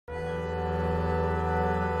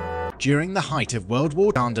During the height of World War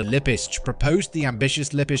II, Lippisch proposed the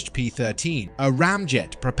ambitious Lippisch P-13, a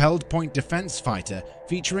ramjet-propelled point defense fighter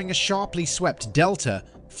featuring a sharply swept delta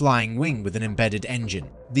flying wing with an embedded engine.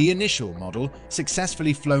 The initial model,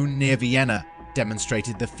 successfully flown near Vienna,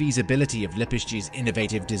 demonstrated the feasibility of Lippisch's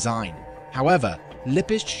innovative design. However,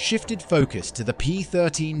 Lippisch shifted focus to the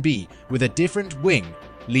P-13B with a different wing,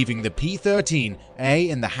 leaving the P-13A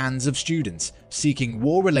in the hands of students seeking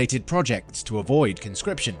war-related projects to avoid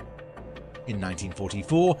conscription. In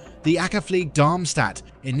 1944, the Akaflieg Darmstadt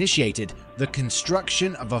initiated the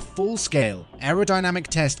construction of a full-scale aerodynamic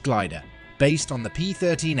test glider based on the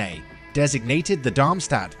P-13A, designated the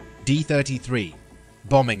Darmstadt D-33.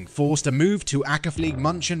 Bombing forced a move to Akaflieg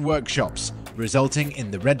München workshops, resulting in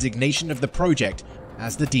the resignation of the project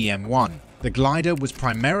as the DM-1. The glider was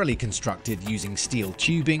primarily constructed using steel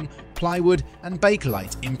tubing, plywood and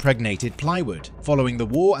Bakelite impregnated plywood. Following the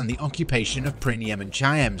war and the occupation of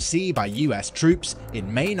Pryniem Sea by US troops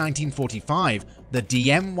in May 1945, the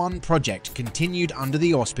DM-1 project continued under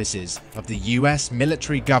the auspices of the US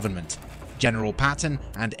military government. General Patton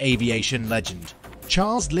and aviation legend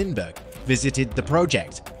Charles Lindbergh visited the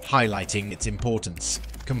project, highlighting its importance.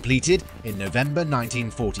 Completed in November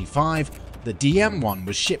 1945, the DM-1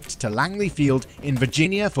 was shipped to Langley Field in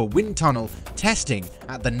Virginia for wind tunnel testing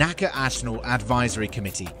at the NACA National Advisory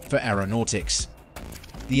Committee for Aeronautics.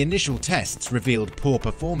 The initial tests revealed poor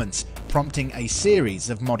performance, prompting a series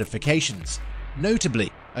of modifications.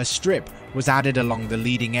 Notably, a strip was added along the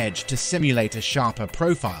leading edge to simulate a sharper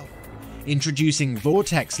profile, introducing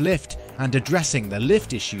vortex lift and addressing the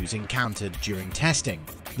lift issues encountered during testing.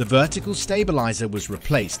 The vertical stabilizer was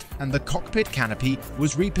replaced and the cockpit canopy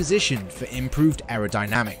was repositioned for improved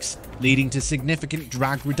aerodynamics, leading to significant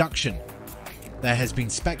drag reduction. There has been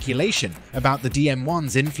speculation about the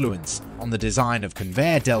DM-1's influence on the design of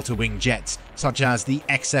Convair delta wing jets such as the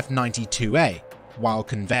XF-92A. While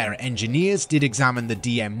Convair engineers did examine the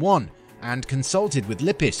DM-1 and consulted with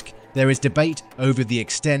Lippisch, there is debate over the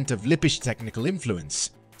extent of Lippisch's technical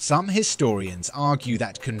influence. Some historians argue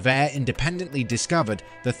that Convair independently discovered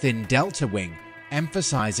the thin delta wing,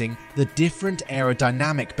 emphasizing the different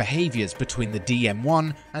aerodynamic behaviors between the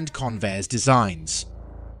DM-1 and Convair's designs.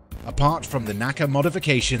 Apart from the NACA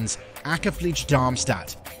modifications, Akaflieg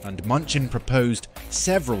Darmstadt and München proposed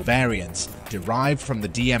several variants derived from the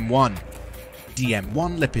DM-1.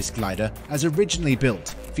 DM-1 Lippisch Glider, as originally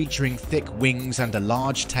built, featuring thick wings and a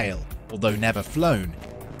large tail, although never flown.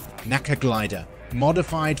 NACA Glider,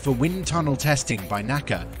 modified for wind tunnel testing by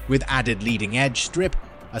NACA with added leading edge strip,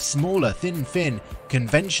 a smaller thin fin,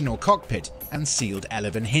 conventional cockpit and sealed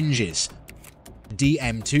eleven hinges.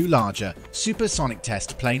 DM-2 larger, supersonic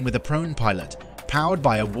test plane with a prone pilot, powered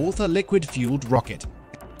by a Walther liquid-fueled rocket.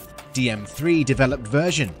 DM-3 developed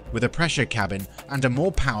version with a pressure cabin and a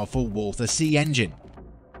more powerful Walther C engine.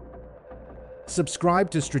 Subscribe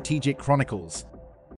to Strategic Chronicles